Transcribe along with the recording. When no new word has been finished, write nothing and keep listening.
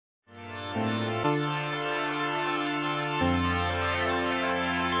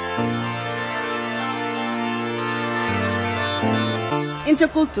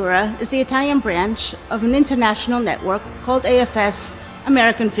Intercultura is the Italian branch of an international network called AFS,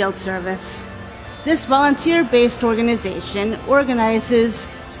 American Field Service. This volunteer-based organization organizes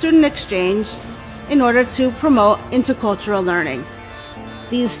student exchanges in order to promote intercultural learning.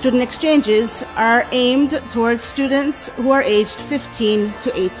 These student exchanges are aimed towards students who are aged 15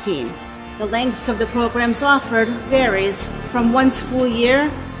 to 18. The lengths of the programs offered varies from 1 school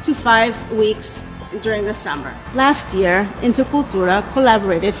year to 5 weeks during the summer. Last year, Intercultura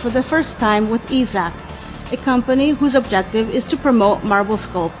collaborated for the first time with Isac, a company whose objective is to promote marble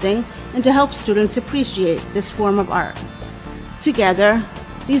sculpting and to help students appreciate this form of art. Together,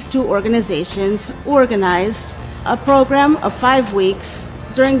 these two organizations organized a program of 5 weeks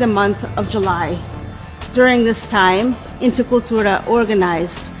during the month of July. During this time, Intercultura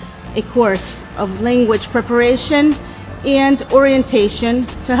organized a course of language preparation and orientation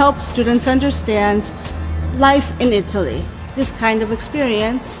to help students understand life in Italy. This kind of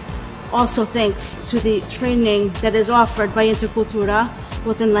experience, also thanks to the training that is offered by Intercultura,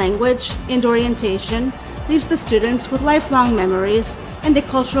 both in language and orientation, leaves the students with lifelong memories and a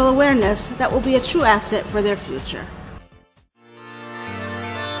cultural awareness that will be a true asset for their future.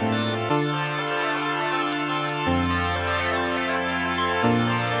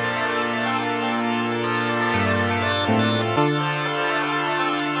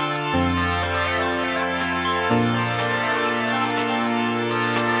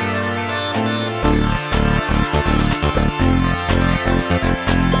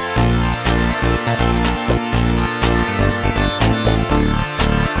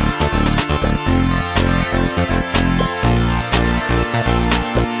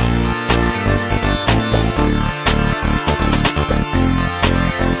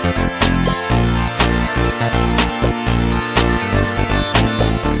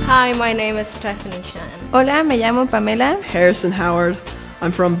 Hi, my name is Stephanie Chan. Hola, me llamo Pamela. Harrison Howard.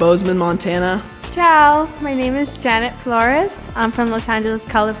 I'm from Bozeman, Montana. Ciao, my name is Janet Flores. I'm from Los Angeles,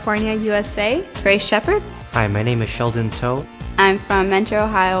 California, USA. Grace Shepard. Hi, my name is Sheldon Toe. I'm from Mentor,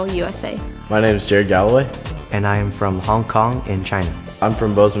 Ohio, USA. My name is Jared Galloway. And I am from Hong Kong in China. I'm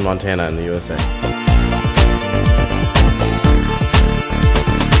from Bozeman, Montana in the USA.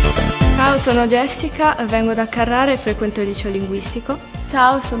 Ciao, sono Jessica, vengo da Carrara e frequento il liceo linguistico.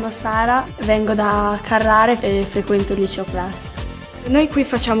 Ciao, sono Sara, vengo da Carrara e frequento il liceo classico. Noi qui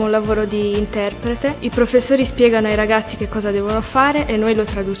facciamo un lavoro di interprete, i professori spiegano ai ragazzi che cosa devono fare e noi lo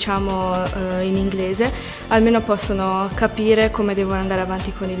traduciamo in inglese, almeno possono capire come devono andare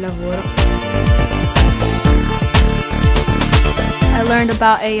avanti con il lavoro. I learned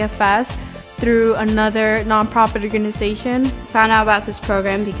about AFS through another nonprofit organization. Found out about this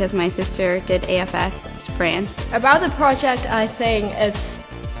program because my sister did AFS in France. About the project, I think it's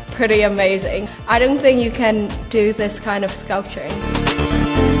pretty amazing. I don't think you can do this kind of sculpturing.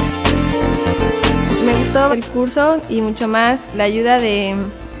 Me gustó el curso y mucho más la ayuda de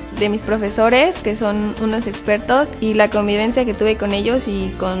mis profesores, que son unos expertos, y la convivencia que tuve con ellos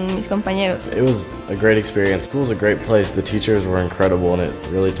y con mis compañeros. It was a great experience. School's a great place. The teachers were incredible and it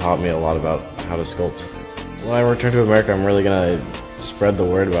really taught me a lot about how to sculpt. When I return to America, I'm really going to spread the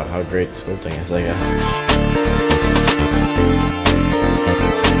word about how great sculpting is, I guess.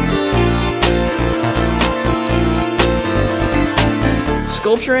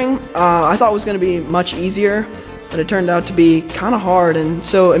 Sculpturing, I thought was going to be much easier, but it turned out to be kind of hard, and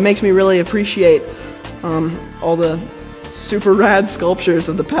so it makes me really appreciate all the super rad sculptures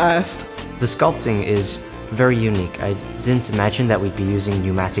of the past. The sculpting is very unique. I didn't imagine that we'd be using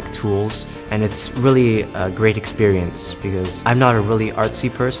pneumatic tools, and it's really a great experience because I'm not a really artsy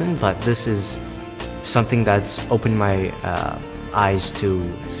person, but this is something that's opened my eyes to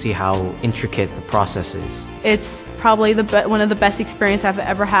see how intricate the process is. It's probably one of the best experiences I've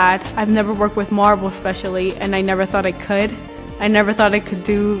ever had. I've never worked with marble especially, and I never thought I could. I never thought I could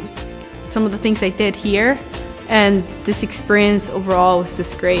do some of the things I did here, and this experience overall was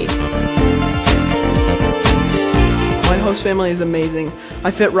just great. My host family is amazing.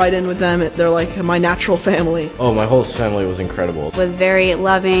 I fit right in with them. They're like my natural family. Oh, my host family was incredible. Was very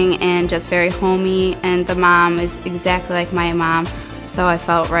loving and just very homey, and the mom is exactly like my mom, so I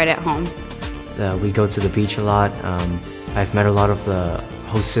felt right at home. We go to the beach a lot. I've met a lot of the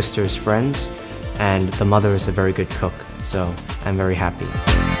host sister's friends, and the mother is a very good cook, so I'm very happy.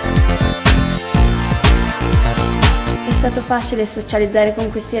 È stato facile socializzare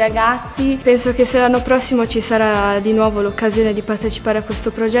con questi ragazzi. Penso che se l'anno prossimo ci sarà di nuovo l'occasione di partecipare a questo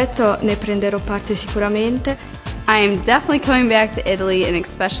progetto, ne prenderò parte sicuramente. I am definitely coming back to Italy, and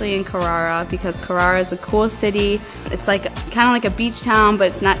especially in Carrara, because Carrara is a cool city. It's like kind of like a beach town, but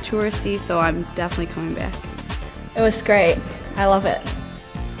it's not touristy, so I'm definitely coming back. It was great. I love it.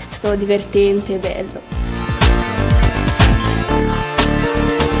 divertente e bello.